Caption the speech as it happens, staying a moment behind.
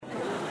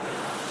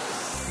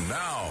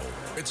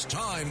It's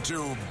time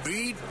to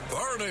beat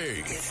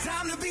Bernie. It's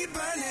time to beat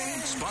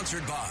Bernie.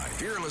 Sponsored by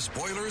Fearless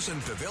Boilers and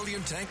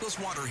Pavilion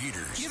Tankless Water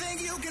Heaters. You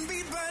think you can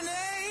beat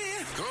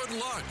Bernie? Good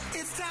luck.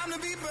 It's time to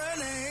beat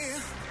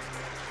Bernie.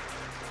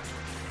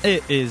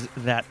 It is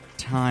that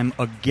time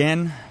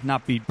again.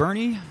 Not beat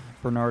Bernie.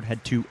 Bernard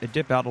had to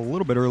dip out a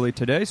little bit early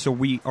today, so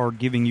we are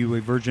giving you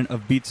a version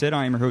of Beats It.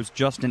 I am your host,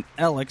 Justin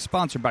Ellick,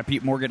 sponsored by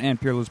Pete Morgan and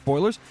Peerless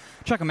Boilers.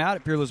 Check them out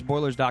at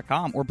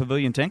peerlessboilers.com or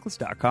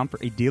paviliontankless.com for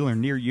a dealer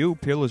near you.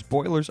 Peerless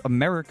Boilers,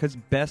 America's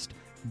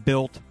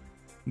best-built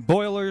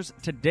boilers.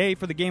 Today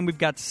for the game, we've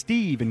got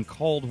Steve in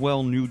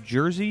Caldwell, New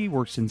Jersey.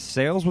 Works in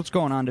sales. What's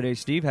going on today,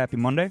 Steve? Happy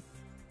Monday.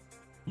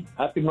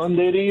 Happy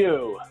Monday to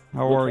you.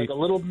 How are you? A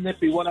little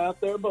nippy one out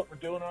there, but we're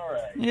doing all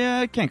right. Yeah,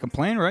 I can't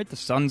complain, right? The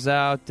sun's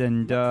out,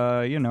 and,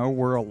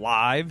 we're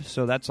alive,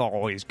 so that's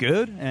always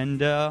good.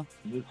 And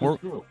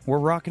we're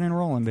rocking and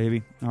rolling,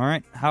 baby. All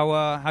right.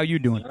 How you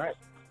doing? All right.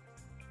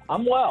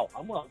 I'm well.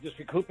 Just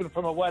recouping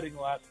from a wedding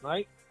last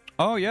night.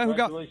 Oh, yeah?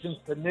 Congratulations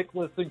to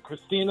Nicholas and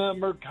Christina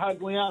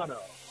Mercagliano.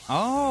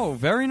 Oh,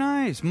 very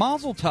nice.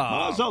 Mazel tov.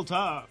 Mazel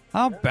tov.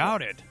 How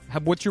about it?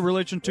 What's your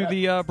relation to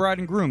the bride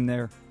and groom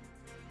there?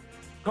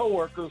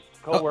 Co-workers,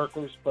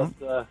 but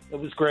it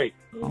was great.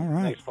 All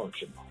right. Nice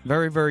function.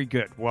 Very, very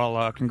good.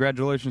 Well,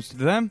 congratulations to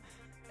them.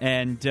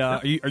 And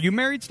are you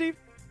married, Steve?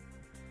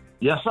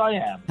 Yes, I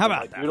am. How about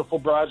my that? Beautiful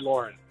bride,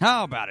 Lauren.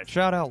 How about it?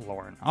 Shout out,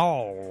 Lauren.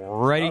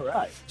 Alrighty. All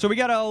right. So we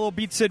got a little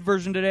Beat Sid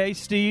version today,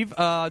 Steve.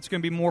 It's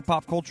going to be more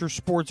pop culture,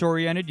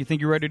 sports-oriented. You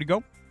think you're ready to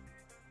go?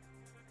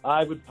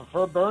 I would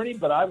prefer Bernie,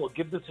 but I will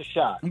give this a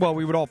shot. Well,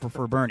 we would all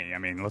prefer Bernie. I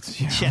mean, let's.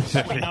 Yes,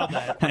 we know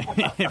that.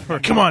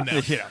 Come on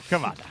now.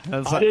 Come on.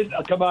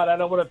 Come on. I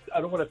don't want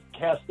to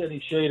cast any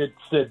shade at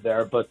Sid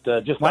there, but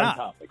just Why on not?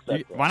 topic.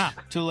 That's Why not?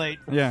 Too late.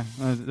 Yeah,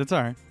 that's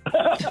all right.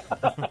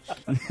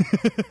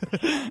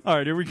 All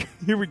right,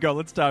 here we go.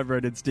 Let's dive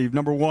right in, Steve.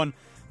 Number one,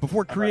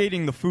 before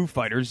creating the Foo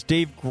Fighters,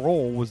 Dave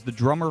Grohl was the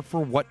drummer for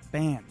what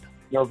band?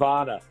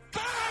 Nirvana.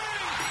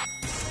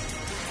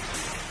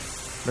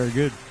 Very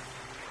good.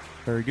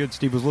 Very good.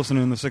 Steve was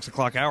listening in the 6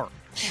 o'clock hour.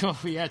 Oh,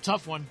 yeah,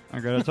 tough one.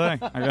 I gotta say.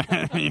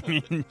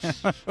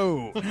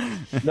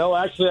 No,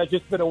 actually, I've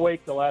just been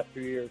awake the last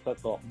few years.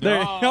 That's all.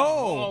 There you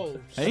go.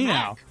 Hey,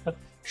 now.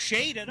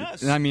 Shade at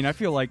us. I mean, I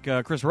feel like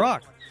Chris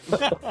Rock. No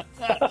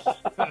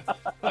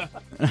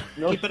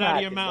Keep it out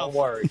of your snacking, mouth. Don't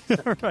worry.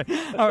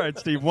 All right,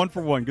 Steve. 1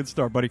 for 1. Good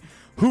start, buddy.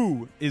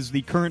 Who is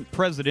the current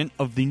president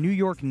of the New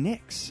York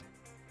Knicks?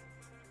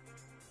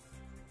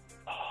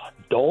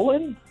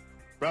 Dolan?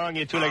 Wrong,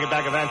 you two-legged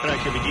bag of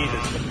anthrax, you'll be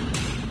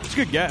Jesus. It's a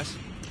good guess.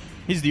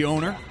 He's the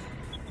owner.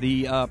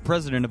 The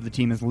president of the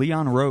team is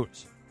Leon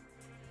Rose.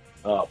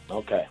 Oh,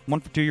 okay. 1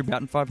 for 2. You're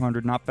batting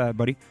 500. Not bad,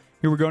 buddy.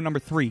 Here we go. Number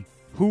 3.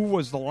 Who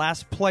was the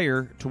last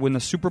player to win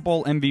the Super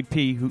Bowl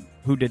MVP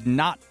who did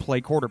not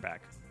play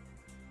quarterback?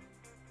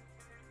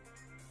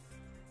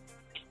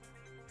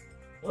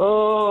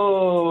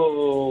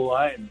 Oh,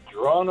 I am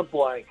drawing a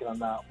blank on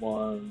that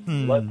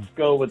one. Let's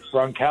go with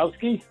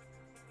Gronkowski.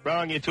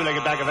 Wrong, you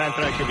two-legged bag of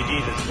anthrax, you'll be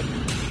Jesus.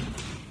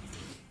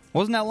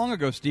 Wasn't that long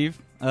ago, Steve?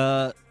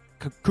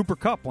 Cooper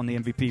Kupp won the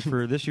MVP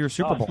for this year's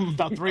Super Bowl.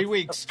 About 3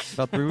 weeks.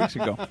 About 3 weeks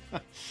ago.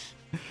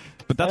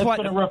 But that's why.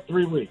 It's been a rough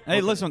 3 weeks.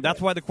 Hey, listen,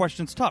 that's why the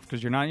question's tough,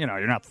 because you're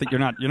not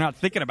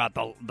thinking about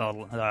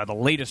the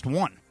latest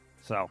one.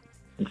 So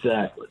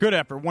Exactly. good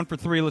effort. 1 for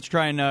 3. Let's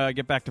try and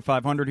get back to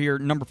 500 here.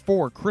 Number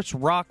 4. Chris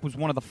Rock was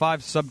one of the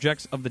 5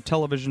 subjects of the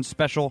television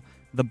special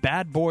The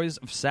Bad Boys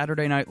of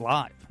Saturday Night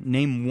Live.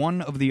 Name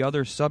one of the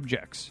other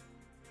subjects.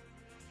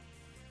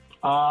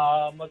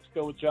 Let's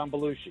go with John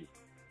Belushi.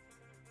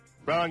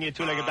 Wrong, you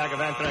two-legged bag of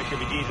anthrax, you'll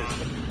be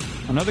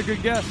Jesus. Another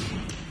good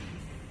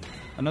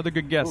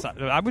guess.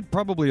 I would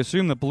probably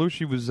assume that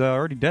Belushi was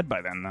already dead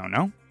by then, though,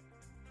 no?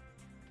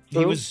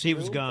 He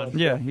was gone.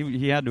 Yeah,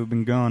 he had to have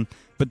been gone.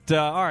 But,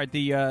 all right,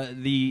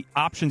 the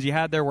options you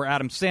had there were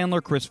Adam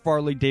Sandler, Chris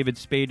Farley, David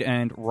Spade,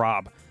 and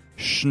Rob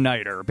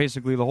Schneider.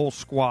 Basically, the whole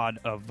squad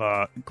of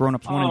Grown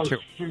Ups 1 and 2.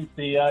 Shoot,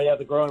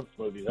 the Grown Ups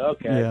movies.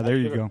 Okay. Yeah, there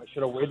you go. I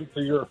should have waited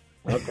for your...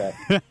 Okay.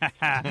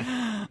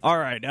 All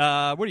right,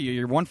 what are you?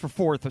 You're 1 for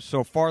 4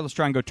 so far. Let's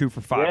try and go 2 for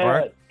 5, Yeah, all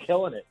right?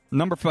 killing it.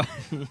 Number 5.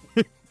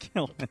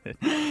 Killing it.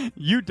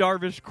 Yu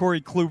Darvish,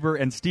 Corey Kluber,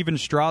 and Steven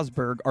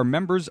Strasburg are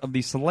members of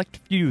the select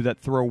few that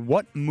throw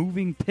what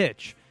moving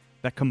pitch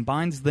that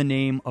combines the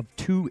name of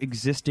 2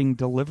 existing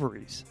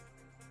deliveries?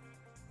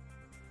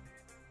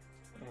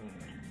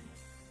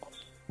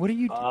 What are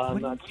you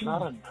doing? That's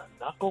not a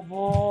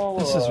knuckleball.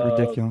 This is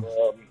ridiculous.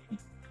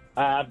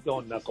 I'm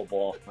going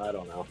knuckleball. I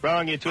don't know.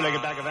 Wrong, you two-legged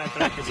bag of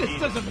anthrax, you'll be It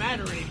Jesus. doesn't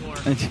matter anymore.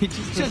 He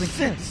just doesn't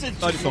Sid's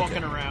just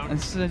walking around.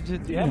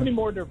 Do you have any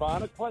more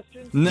Nirvana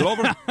questions? No.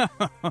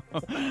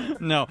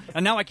 No.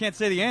 And now I can't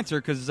say the answer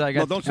because I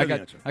got don't say the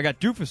answer. I got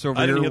Doofus over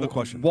I here. didn't hear the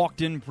question.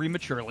 Walked in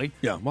prematurely.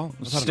 Yeah, well,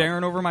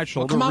 Staring over my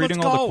shoulder, come on, reading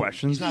let's all go. the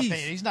questions.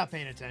 He's not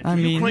paying attention. I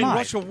mean, my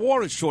Ukraine-Russia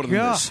war is shorter than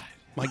God. this.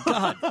 My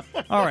God.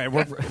 All right,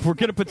 we're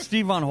going to put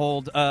Steve on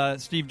hold.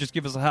 Steve, just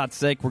give us a hot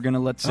sake. We're going to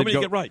let Sid How many go.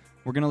 you get right?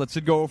 We're going to let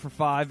Sid go 0 for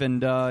 5,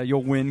 and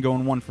you'll win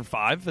going 1 for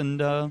 5. And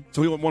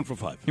So he went 1 for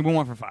 5. he went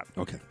 1 for 5.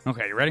 Okay.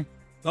 Okay, you ready?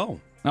 Oh.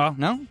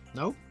 No?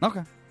 No.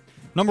 Okay.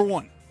 Number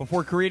 1.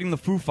 Before creating the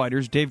Foo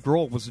Fighters, Dave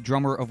Grohl was the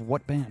drummer of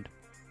what band?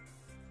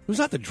 Who's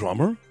not the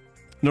drummer?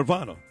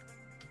 Nirvana.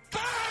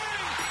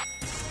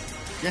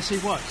 Yes, he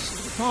was.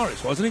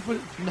 Guitarist, wasn't he?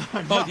 No.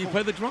 Oh, do you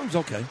play the drums?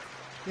 Okay.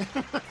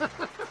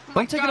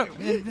 Don't take it up.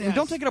 And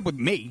don't take it up with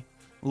me.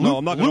 No,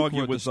 I'm not going to Luke argue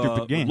wrote with the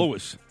stupid game.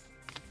 Lewis.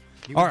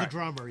 He All was right. the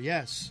drummer.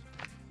 Yes.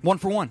 1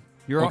 for 1.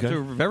 You're Okay. off to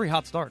a very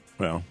hot start.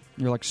 Well,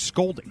 You're like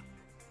scolding.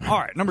 All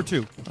right, number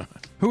 2.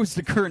 Who is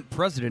the current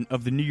president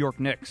of the New York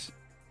Knicks?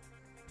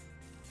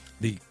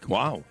 the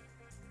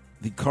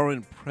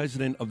current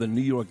president of the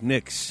New York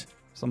Knicks.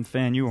 Some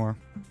fan you are.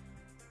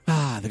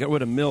 They got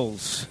rid of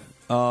Mills.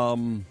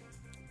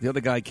 The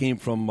other guy came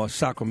from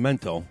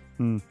Sacramento.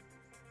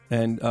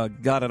 And,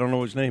 God, I don't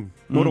know his name.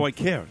 Nor do I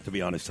care, to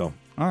be honest, though.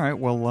 All right,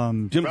 well,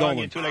 Jim Throwing Dolan.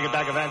 you two-legged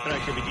bag of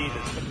anthrax should be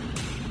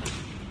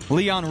Jesus.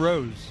 Leon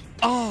Rose.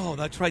 Oh,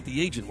 that's right, the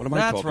agent. What am I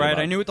That's talking right.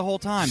 about? I knew it the whole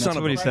time. Son That's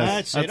of what a- he said.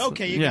 That's it.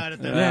 Okay, you got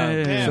it then.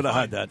 Yeah. Should have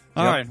had that.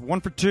 All Yep. right, 1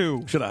 for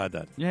 2. Should have had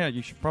that. Yeah,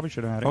 you probably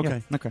should have had it.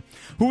 Okay. Yeah. Okay.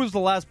 Who was the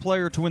last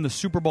player to win the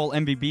Super Bowl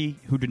MVP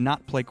who did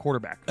not play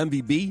quarterback?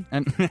 MVB?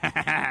 And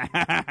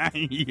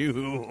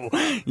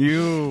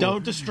you.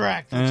 Don't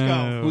distract. Let's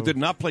go. Who did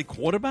not play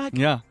quarterback?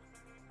 Yeah.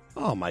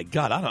 Oh, my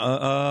God. I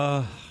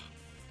don't,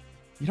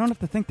 You don't have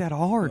to think that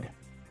hard.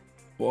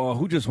 well,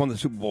 who just won the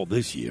Super Bowl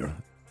this year?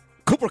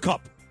 Cooper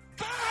Kupp.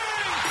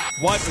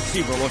 Wide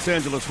receiver, Los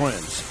Angeles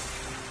Rams.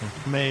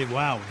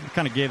 Wow. I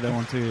kind of gave that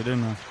one to you,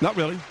 didn't I? Not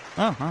really.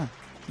 Oh, all right.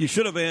 You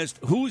should have asked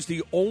who's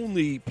the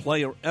only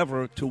player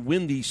ever to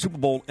win the Super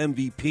Bowl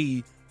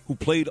MVP who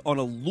played on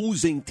a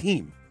losing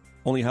team.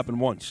 Only happened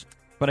once.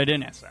 But I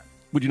didn't ask that.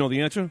 Would you know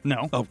the answer?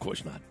 No. Of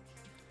course not.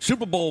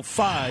 Super Bowl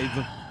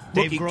 5,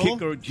 Dave rookie Grohl?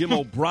 kicker Jim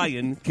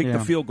O'Brien kicked Yeah.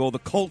 the field goal. The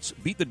Colts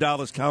beat the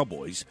Dallas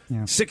Cowboys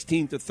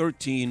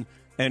 16-13,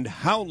 and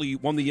Howley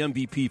won the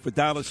MVP for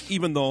Dallas,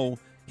 even though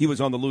he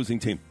was on the losing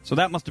team. So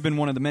that must have been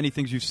one of the many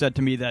things you've said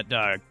to me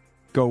that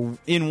go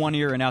in one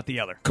ear and out the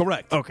other.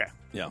 Correct. Okay.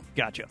 Yeah.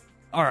 Gotcha.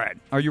 All right.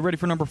 Are you ready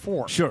for number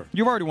 4? Sure.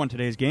 You've already won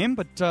today's game,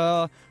 but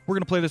we're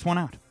going to play this one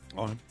out.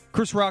 All right.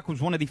 Chris Rock was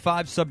one of the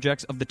 5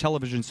 subjects of the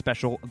television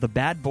special The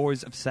Bad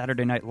Boys of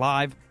Saturday Night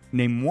Live.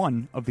 Name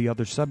one of the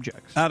other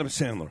subjects. Adam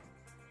Sandler.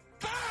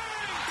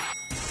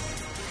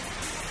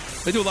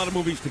 They do a lot of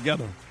movies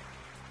together.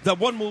 That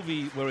one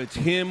movie where it's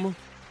him,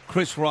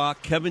 Chris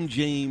Rock, Kevin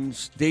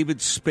James,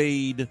 David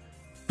Spade,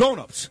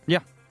 Grown-Ups. Yeah.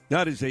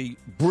 That is a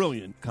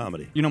brilliant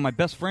comedy. You know, my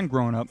best friend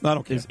growing up I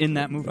don't care. is in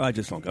that movie. I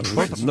just don't care.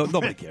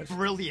 Nobody cares.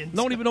 Brilliant.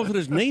 No one even knows what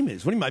his name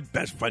is. What do you mean, my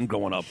best friend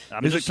growing up?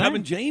 I'm Is it just saying.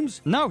 Kevin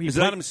James? No, Is it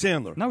played- Adam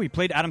Sandler? No, he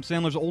played Adam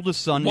Sandler's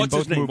oldest son What's in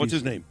his both name? movies. What's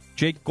his name?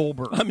 Jake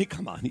Goldberg. I mean,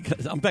 come on.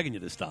 I'm begging you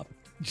to stop.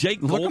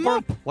 Jake Look him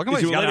Goldberg? up. Look him up.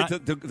 Is he He's got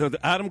related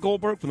to Adam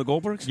Goldberg from the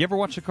Goldbergs? You ever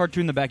watch the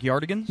cartoon The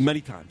Backyardigans? Many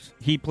times.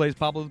 He plays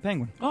Pablo the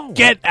Penguin. Oh,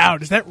 Get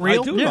out. Is that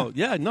real? I do Yeah. know.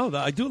 Yeah, no,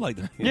 I do like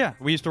that. Yeah,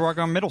 we used to rock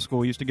on middle school.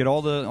 We used to get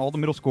all the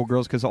middle school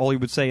girls because all he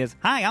would say is,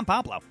 "Hi, I'm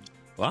Pablo."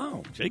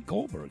 Wow, Jake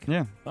Goldberg.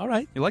 Yeah. All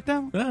right. You like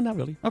that? Not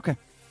really. Okay.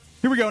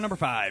 Here we go, number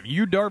 5.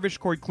 Yu Darvish,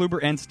 Corey Kluber,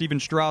 and Steven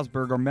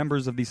Strasburg are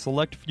members of the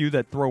select few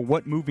that throw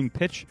what moving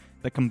pitch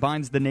that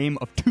combines the name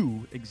of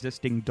 2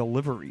 existing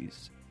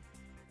deliveries?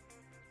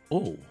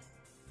 Oh.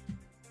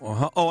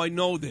 Oh, I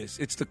know this.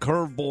 It's the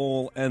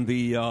curveball and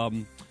the,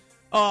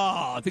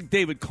 I think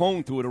David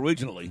Cohn threw it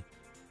originally.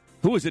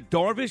 Who is it,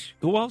 Darvish?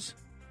 Who else?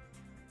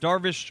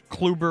 Darvish,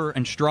 Kluber,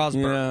 and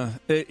Strasburg.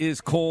 Yeah, it is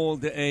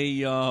called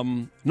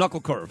a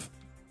knuckle curve.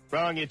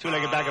 Wrong, you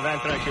two-legged bag of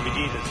anthrax should be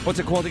Jesus. What's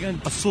it called again?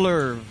 A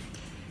slurve.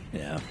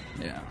 Yeah.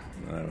 Yeah.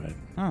 All right.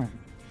 All right.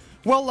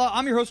 Well,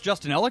 I'm your host,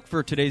 Justin Ellick,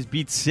 for today's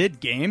Beat Sid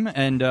game.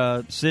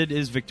 And Sid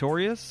is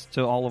victorious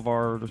to all of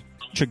our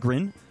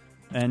chagrin.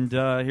 And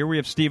here we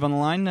have Steve on the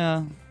line.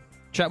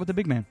 Chat with the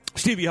big man.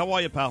 Stevie, how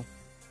are you, pal?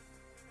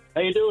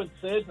 How you doing,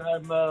 Sid?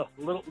 I'm a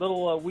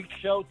little weak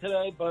show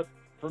today, but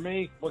for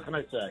me, what can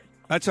I say?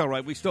 That's all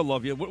right. We still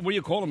love you. Where are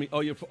you calling me? Oh,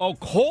 you're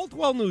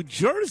Caldwell, New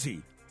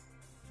Jersey.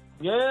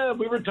 Yeah,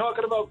 we were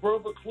talking about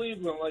Grover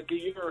Cleveland like a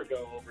year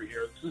ago over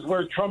here. This is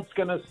where Trump's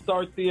going to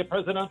start the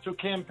presidential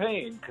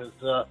campaign because,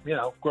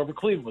 Grover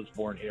Cleveland was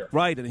born here.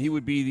 Right, and he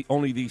would be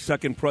only the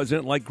second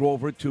president, like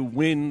Grover, to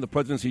win the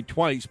presidency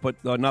twice, but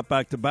not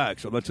back-to-back.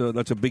 So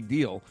that's a big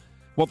deal.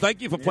 Well,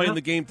 thank you for playing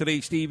the game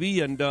today, Stevie,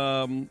 and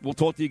we'll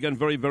talk to you again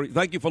very, very...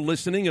 Thank you for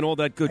listening and all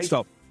that good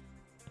stuff.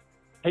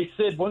 Hey,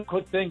 Sid, one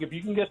quick thing. If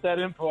you can get that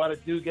info out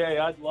of Duguay,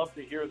 I'd love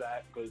to hear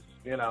that because,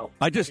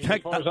 I just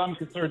as far as I'm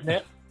concerned,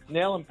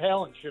 Nail and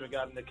Palin should have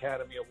gotten an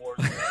Academy Award.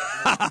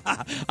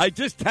 I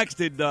just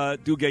texted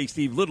Duguay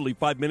Steve literally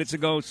 5 minutes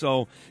ago,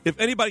 so if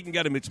anybody can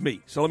get him, it's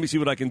me. So let me see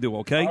what I can do,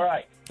 okay? All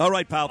right. All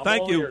right, pal. I'm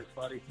Thank all you. ears,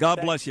 buddy. God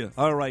Thanks. bless you.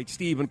 All right,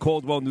 Steve in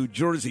Caldwell, New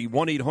Jersey,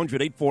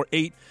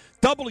 1-800-848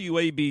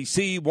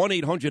 WABC,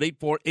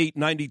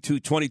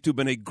 1-800-848-9222.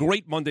 Been a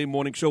great Monday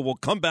morning show. We'll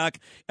come back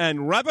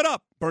and wrap it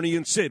up. Bernie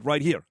and Sid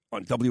right here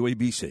on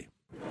WABC.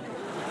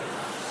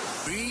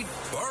 Beat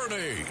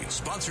Bernie.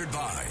 Sponsored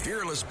by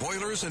Fearless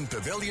Boilers and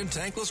Pavilion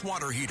Tankless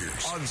Water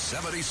Heaters on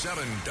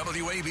 77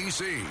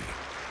 WABC.